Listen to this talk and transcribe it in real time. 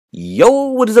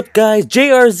Yo, what is up, guys?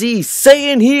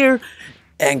 JrzSaiyan here,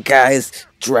 and guys,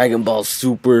 Dragon Ball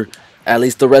Super, at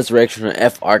least the Resurrection of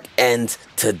F arc ends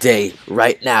today,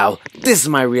 right now. This is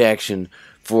my reaction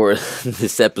for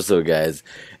this episode, guys,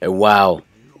 and wow,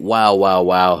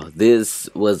 this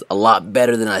was a lot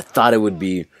better than I thought it would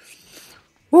be.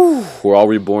 Whew. We're all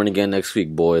reborn again next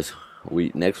week, boys.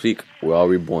 Next week we're all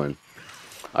reborn.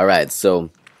 All right, so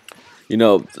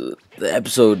the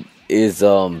episode is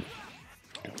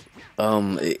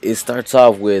it starts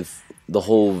off with the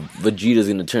whole Vegeta's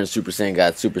gonna turn Super Saiyan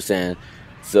God, Super Saiyan.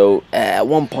 So at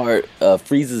one part,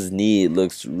 Frieza's knee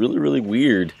looks really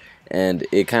weird, and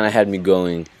it kind of had me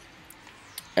going.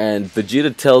 And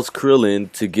Vegeta tells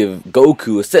Krillin to give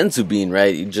Goku a senzu bean,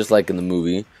 right? Just like in the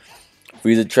movie.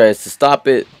 Frieza tries to stop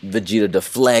it. Vegeta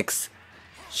deflects,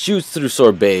 shoots through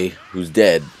Sorbet, who's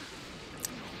dead.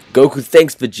 Goku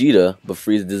thanks Vegeta, but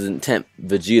Frieza doesn't tempt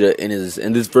Vegeta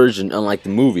in this version, unlike the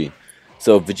movie.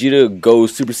 So Vegeta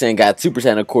goes Super Saiyan God, Super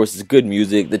Saiyan, of course, is good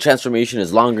music. The transformation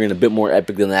is longer and a bit more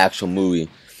epic than the actual movie.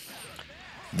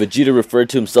 Vegeta referred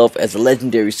to himself as a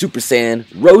legendary Super Saiyan.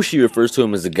 Roshi refers to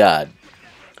him as a god.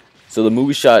 So the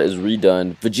movie shot is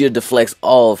redone. Vegeta deflects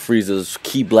all of Frieza's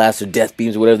ki blasts or death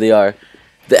beams, whatever they are.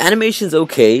 The animation's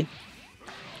okay.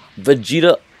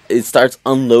 Vegeta, it starts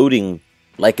unloading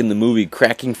like in the movie,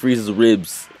 cracking Frieza's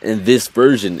ribs in this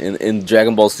version, in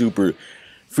Dragon Ball Super.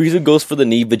 Frieza goes for the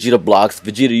knee, Vegeta blocks.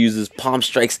 Vegeta uses palm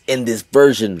strikes in this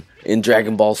version in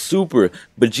Dragon Ball Super.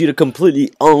 Vegeta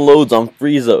completely unloads on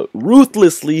Frieza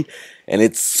ruthlessly, and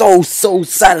it's so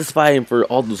satisfying for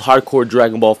all those hardcore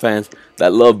Dragon Ball fans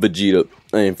that love Vegeta.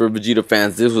 And for Vegeta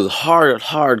fans, this was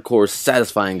hardcore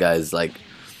satisfying, guys. Like,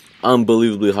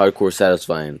 unbelievably hardcore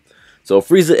satisfying. So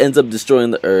Frieza ends up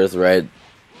destroying the Earth, right?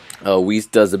 Whis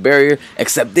does the barrier,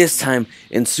 except this time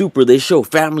in Super they show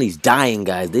families dying,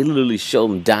 guys. They literally show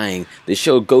them dying. They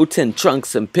show Goten,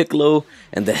 Trunks, and Piccolo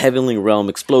and the Heavenly Realm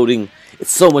exploding. It's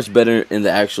so much better in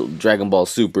the actual Dragon Ball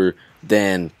Super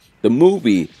than the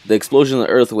movie. The explosion of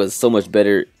the Earth was so much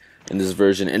better in this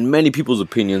version, in many people's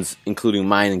opinions, including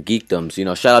mine and Geekdom's.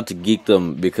 Shout out to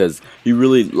Geekdom, because he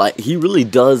really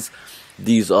does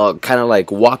these kind of like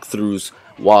walkthroughs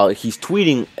while he's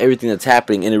tweeting everything that's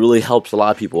happening, and it really helps a lot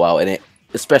of people out, and it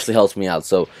especially helps me out.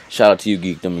 So shout out to you,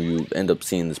 Geekdom, if you end up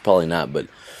seeing this. Probably not, but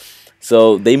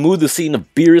so they moved the scene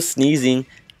of Beerus sneezing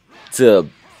to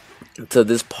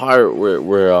this part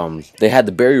where they had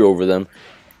the barrier over them,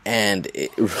 and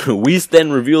Whis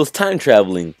then reveals time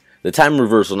traveling, the time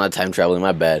reversal, not time traveling,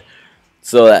 my bad.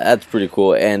 So that's pretty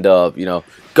cool. And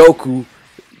Goku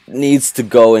needs to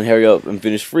go and hurry up and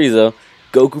finish Frieza.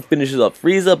 Goku finishes up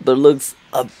Frieza, but looks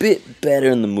a bit better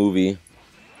in the movie.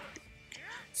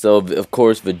 So, of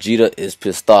course, Vegeta is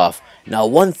pissed off. Now,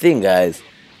 one thing, guys,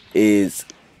 is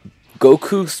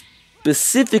Goku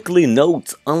specifically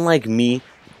notes, unlike me,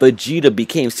 Vegeta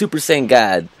became Super Saiyan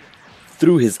God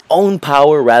through his own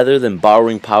power rather than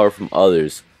borrowing power from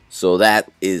others. So that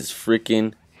is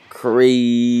freaking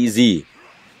crazy.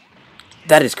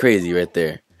 That is crazy right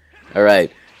there.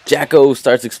 Alright, Jacko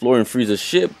starts exploring Frieza's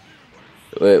ship,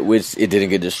 which it didn't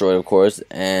get destroyed, of course,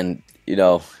 and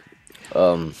I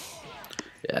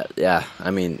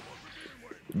mean,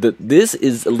 this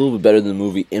is a little bit better than the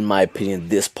movie, in my opinion,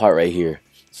 this part right here.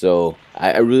 So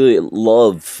I really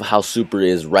love how Super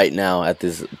is right now at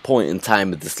this point in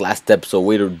time, at this last episode.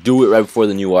 Way to do it right before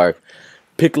the new arc.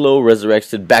 Piccolo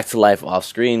resurrected back to life off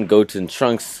screen. Goten and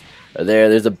Trunks are there.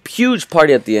 There's a huge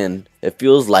party at the end. It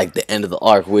feels like the end of the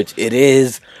arc, which it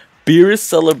is. Beerus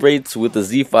celebrates with the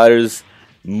Z Fighters.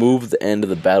 Move the end of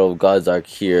the Battle of Gods arc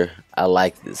here. I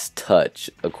like this touch,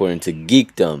 according to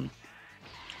Geekdom.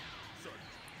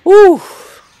 Woo!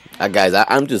 Guys,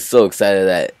 I'm just so excited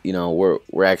that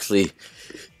we're actually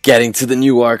getting to the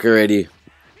new arc already.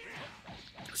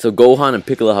 So Gohan and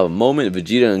Piccolo have a moment.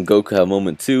 Vegeta and Goku have a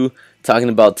moment too, talking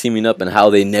about teaming up and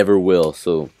how they never will.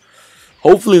 So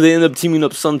hopefully they end up teaming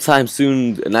up sometime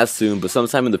soon, not soon, but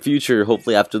sometime in the future.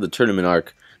 Hopefully after the tournament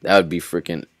arc. That would be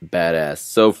freaking badass.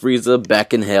 So Frieza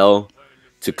back in hell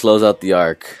to close out the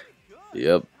arc.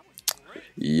 Yup.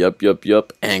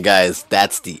 And guys,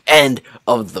 that's the end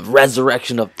of the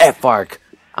Resurrection of F arc.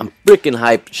 I'm freaking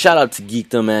hyped. Shout out to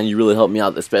Geekdom, man. You really helped me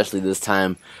out, especially this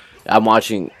time. I'm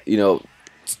watching,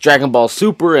 Dragon Ball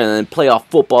Super and then playoff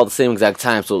football at the same exact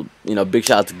time. So, big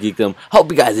shout out to Geekdom.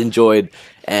 Hope you guys enjoyed,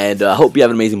 and hope you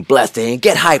have an amazing, blessed day. And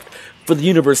get hyped for the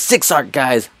Universe 6 arc,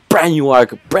 guys. Brand new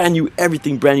arc, brand new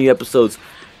everything, brand new episodes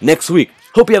next week.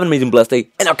 Hope you have an amazing, blessed day,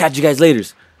 and I'll catch you guys later.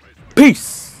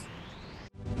 Peace!